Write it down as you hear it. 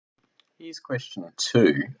Here's question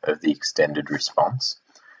 2 of the extended response,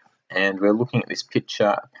 and we're looking at this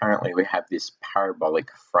picture. Apparently we have this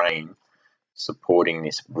parabolic frame supporting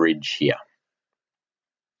this bridge here.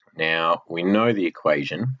 Now we know the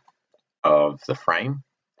equation of the frame.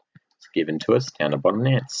 It's given to us down the bottom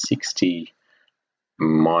there. It's 60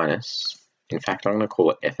 minus, in fact I'm going to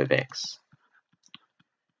call it f of x.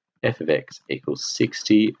 F of x equals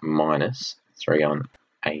 60 minus 3 on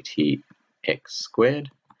 80x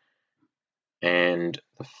squared. And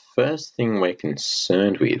the first thing we're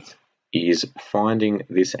concerned with is finding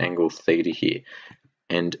this angle theta here.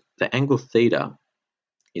 And the angle theta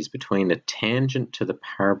is between the tangent to the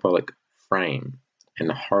parabolic frame and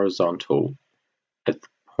the horizontal at the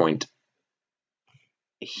point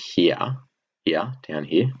here, down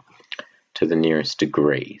here, to the nearest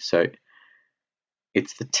degree. So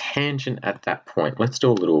it's the tangent at that point. Let's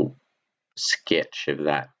do a little sketch of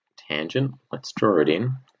that tangent. Let's draw it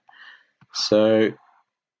in. So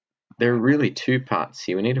there are really two parts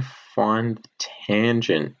here. We need to find the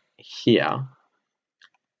tangent here,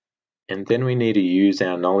 and then we need to use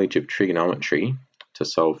our knowledge of trigonometry to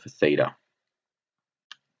solve for theta.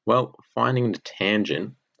 Well, finding the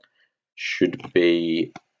tangent should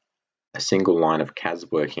be a single line of CAS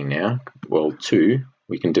working now. Well, two,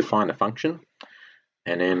 we can define a function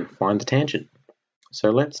and then find the tangent.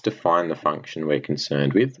 So let's define the function we're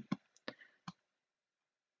concerned with.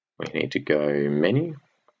 We need to go menu,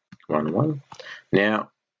 1.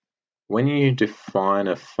 Now, when you define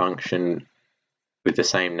a function with the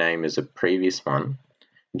same name as a previous one,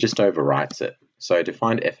 it just overwrites it. So I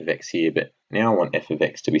defined f of x here, but now I want f of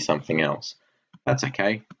x to be something else. That's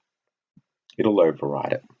okay. It'll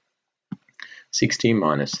overwrite it. 60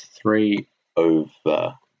 minus 3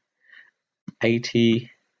 over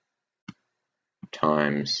 80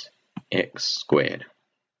 times x squared.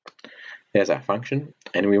 There's our function,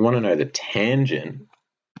 and we want to know the tangent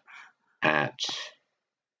at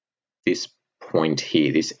this point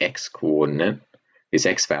here, this x coordinate, this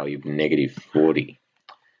x value of -40.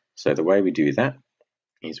 So the way we do that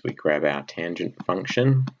is we grab our tangent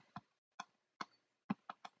function.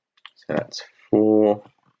 So that's 4,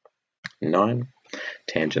 9,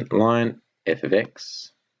 tangent line, f of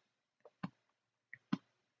x,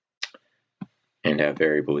 and our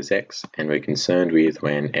variable is x, and we're concerned with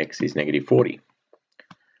when x is -40.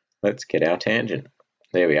 Let's get our tangent.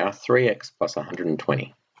 There we are, 3x plus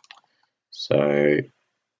 120. So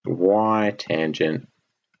y tangent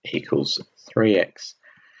equals 3x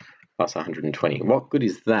plus 120. What good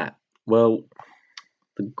is that? Well,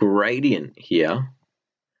 the gradient here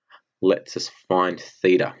lets us find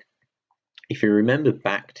theta. If you remember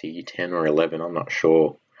back to year 10 or 11, I'm not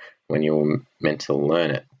sure when you were meant to learn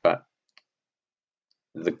it, but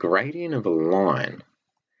the gradient of a line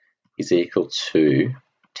is equal to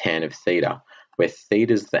tan of theta, where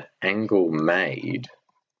theta is the angle made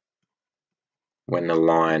when the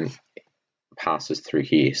line passes through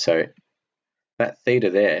here. So that theta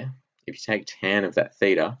there, if you take tan of that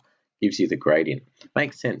theta, gives you the gradient.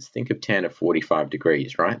 Makes sense. Think of tan of 45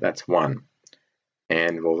 degrees, right? That's 1.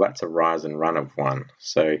 And well, that's a rise and run of 1.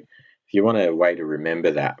 So if you want a way to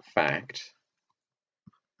remember that fact,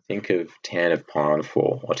 think of tan of pi on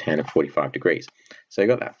 4 or tan of 45 degrees. So you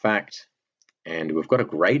got that fact, and we've got a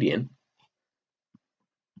gradient.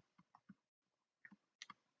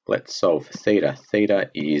 Let's solve for theta.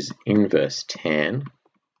 Theta is inverse tan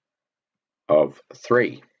of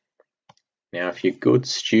 3. Now, if you're good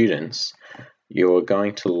students, you're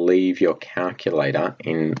going to leave your calculator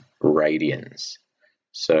in radians.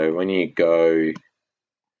 So when you go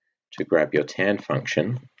to grab your tan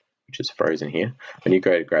function, which is frozen here, when you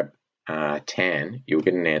go to grab tan, you'll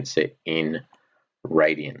get an answer in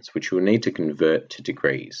radians, which you'll need to convert to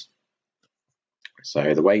degrees.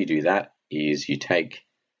 So the way you do that is you take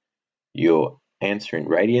your answer in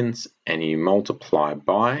radians and you multiply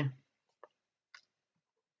by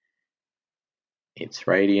its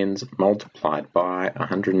radians multiplied by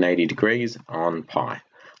 180 degrees on pi.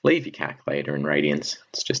 Leave your calculator in radians,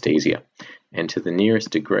 it's just easier. And to the nearest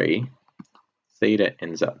degree, theta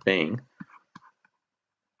ends up being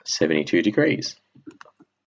 72 degrees.